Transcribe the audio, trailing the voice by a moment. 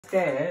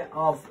day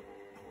of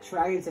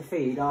trying to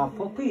feed our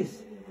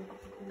puppies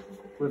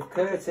with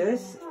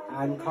Curtis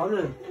and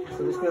Connor. So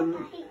we're just going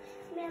to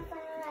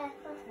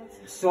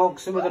soak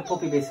some of the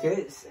puppy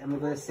biscuits and we're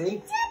going to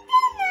see.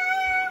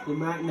 You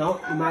might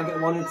not, you might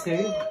get one or two.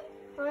 I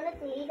want to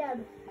feed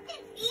them.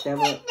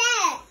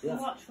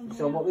 Yeah.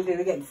 So what we do,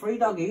 we get 3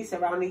 doggies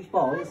around each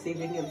bowl and see if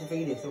we can get them to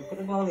feed it. So put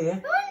the ball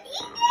here.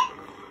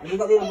 Have you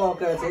got the other ball,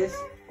 Curtis?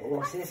 Oh,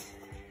 what's this?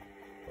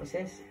 What's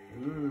this?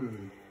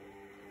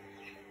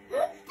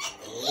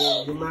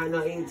 Oh, you might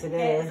not eat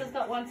today. Curtis has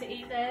got one to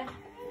eat there.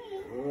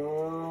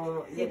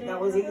 Oh, yeah, that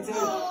one's eating.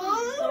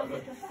 Are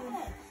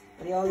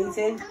you all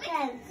eating?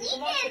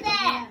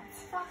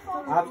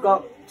 I've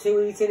got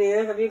 2 eating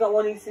here. Have you got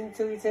 1 eating,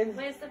 2 eating?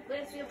 Where's the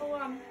other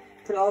one?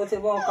 Put it over to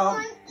the wall,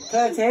 Con.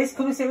 Curtis,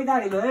 come and sit with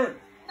Daddy, mate.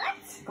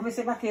 Come and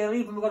sit back here,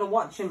 leave them. We've got to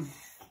watch them.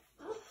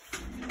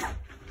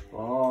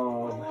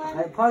 Oh,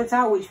 point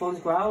out which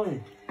one's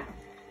growling. I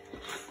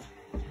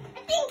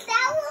think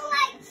that one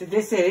like. So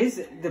this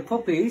is the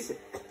puppy's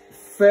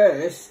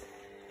first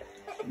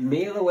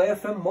meal away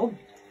from Mum.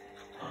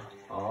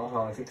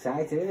 Oh, it's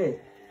exciting, isn't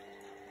it?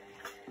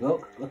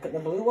 Look at the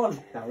blue one.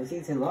 That was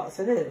eating lots,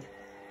 isn't it?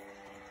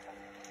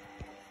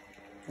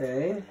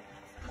 Okay.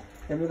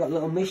 Then we've got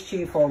little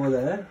Mischief over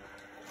there,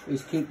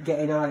 who's keep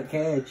getting out of the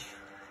cage.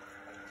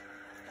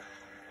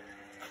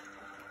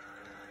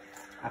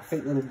 I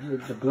think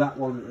the black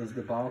one is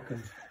the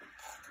Balkan,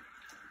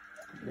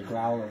 the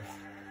growler.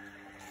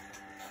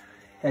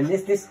 And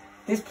this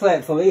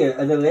plateful here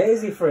are the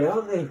lazy free,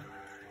 aren't they?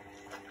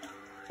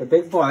 The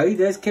big boy,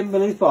 there's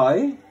Kimberly's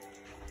boy.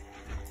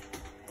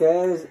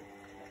 There's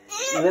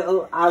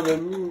little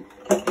Aaron's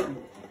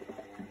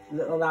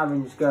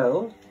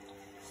girl.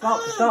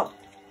 Stop.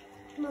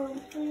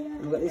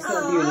 We've got this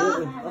little beauty,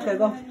 haven't we? Okay,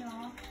 go. I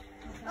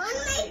want to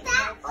make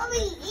that for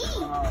me eat.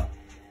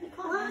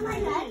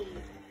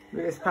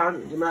 This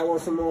pan, you might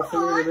want some more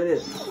food in a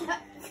minute.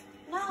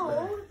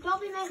 No,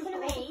 don't be making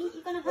me.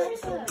 You're going to hurt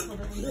yourself.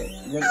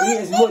 Eat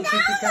as much as you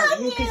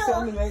can. You can sit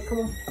on me, mate. Come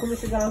on, come and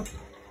sit down.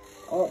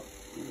 Oh.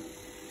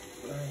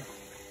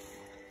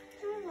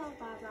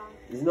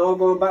 There's no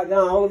going back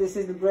now. This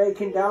is the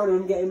breaking down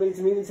and getting ready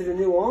to move into the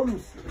new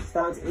homes. It's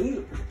starting to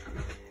eat.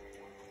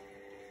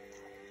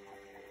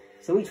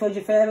 So which one's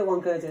your favourite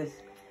one, Curtis?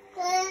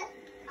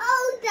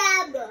 All of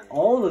them.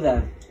 All of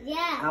them?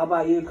 Yeah. How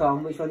about you,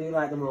 Con? Which one do you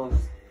like the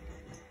most?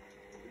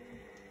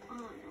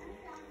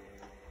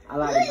 I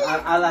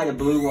like the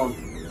blue one.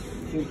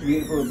 She's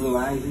beautiful with blue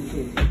eyes, isn't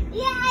she?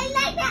 Yeah, I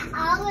like the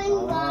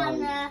orange one.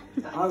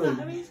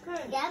 Orange?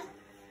 Yep.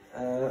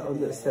 On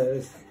the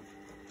stairs.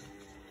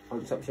 On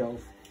the top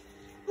shelf.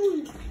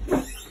 There's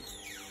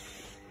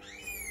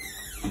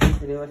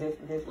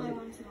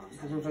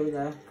some food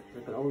there.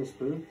 Look at all the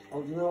spoon.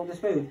 Oh, do you know all the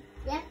spoon?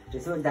 Yeah.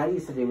 This is what Daddy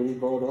used to do when he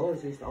boiled all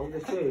this. He used to hold the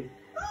spoon.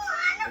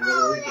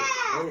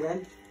 Eat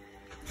then.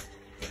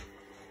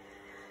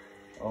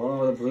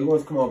 Oh, the blue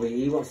one's come over.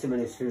 He wants some of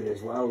this food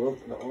as well. Look,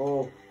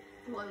 oh.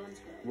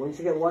 Once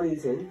you get one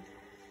eating,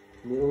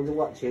 and the other ones are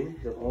watching,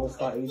 they'll all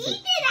start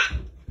eating.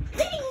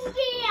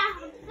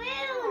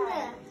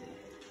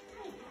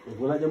 If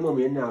we let the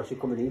mummy in now, she'll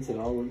come and eat it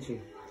all, won't she?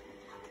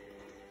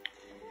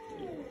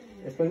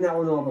 Let's bring that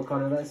one over,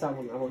 Connor. Let's have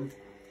one.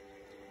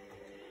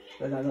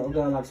 Let that little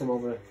girl have some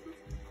over.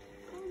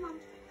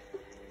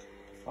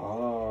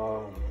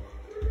 Oh.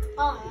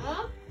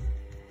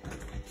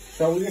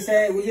 So would you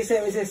say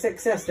it was a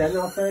success then,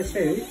 our first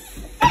food?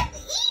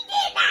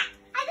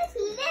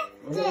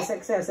 Was it a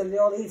success? Have they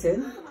all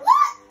eaten? Look,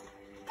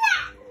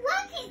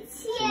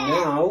 it's here. So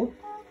now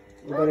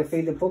we're going to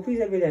feed the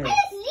puppies every day.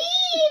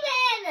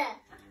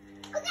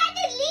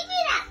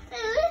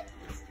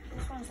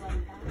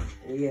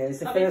 Yeah, it's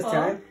the first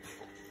time.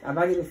 I've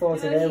had it before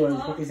today when the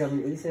puppies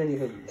haven't eaten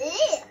anything.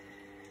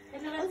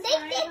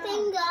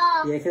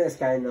 Yeah, get the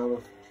Sky now,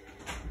 look.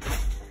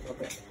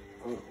 Okay.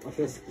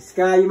 Okay,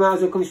 Sky, you might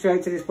as well come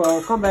straight to this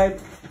bowl. Come, babe.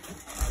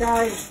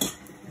 Sky.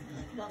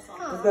 Let's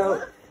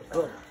go.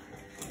 Oh.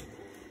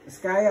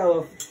 Sky, I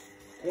love.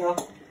 Yeah.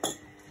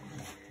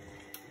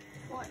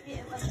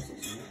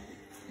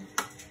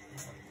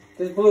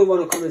 Does Blue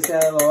want to come and say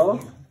hello?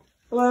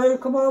 Blue,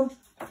 come on.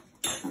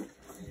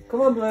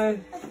 Come on, Blue.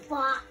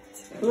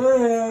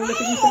 Blue,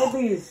 look at these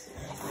babies.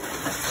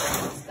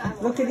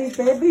 Look at these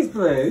babies,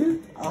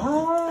 Blue.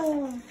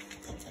 Oh.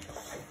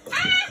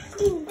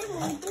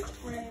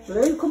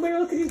 Blue, come here,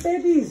 look at these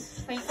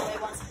babies.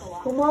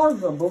 Come on.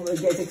 Bumble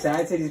gets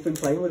excited, he's been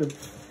playing with them.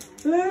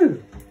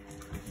 Blue.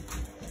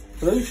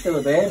 Blue's still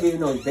a baby, even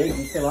though he's big,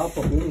 he's still our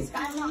puppy.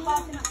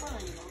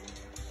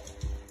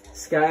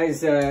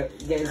 Sky's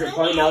getting to the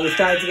point now, they're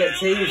starting to get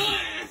teeth.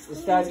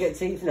 They're starting to get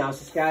teeth now,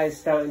 so Sky's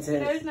starting to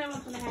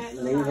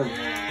leave them.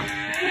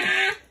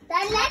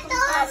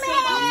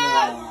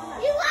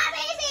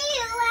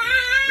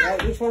 Yeah,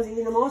 which one's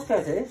eating the most,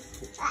 Curtis?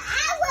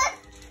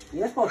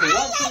 You're supposed to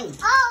watch them.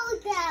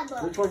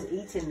 Which one's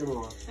eating the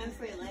most?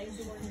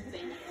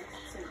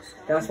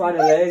 That's why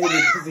they're lazy,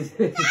 because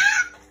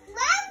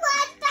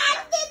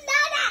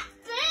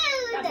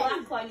That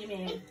black one, you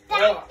mean?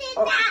 That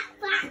black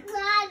one.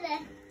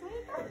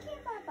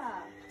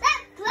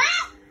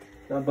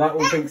 That black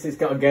one thinks it's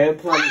got a game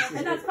plan.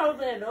 And that's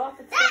probably enough.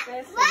 It's the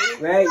first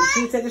one. Right,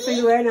 you take the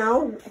thing away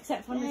now.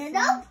 Except for this No,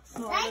 one.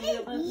 Smaller I than the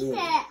didn't others. eat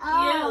it.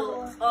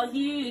 Oh. Huge. Oh,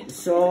 huge.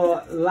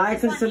 So,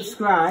 like and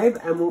subscribe,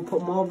 and we'll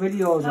put more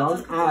videos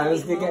on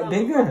as they get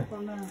bigger,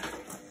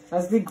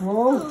 as they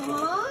grow.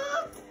 Aw.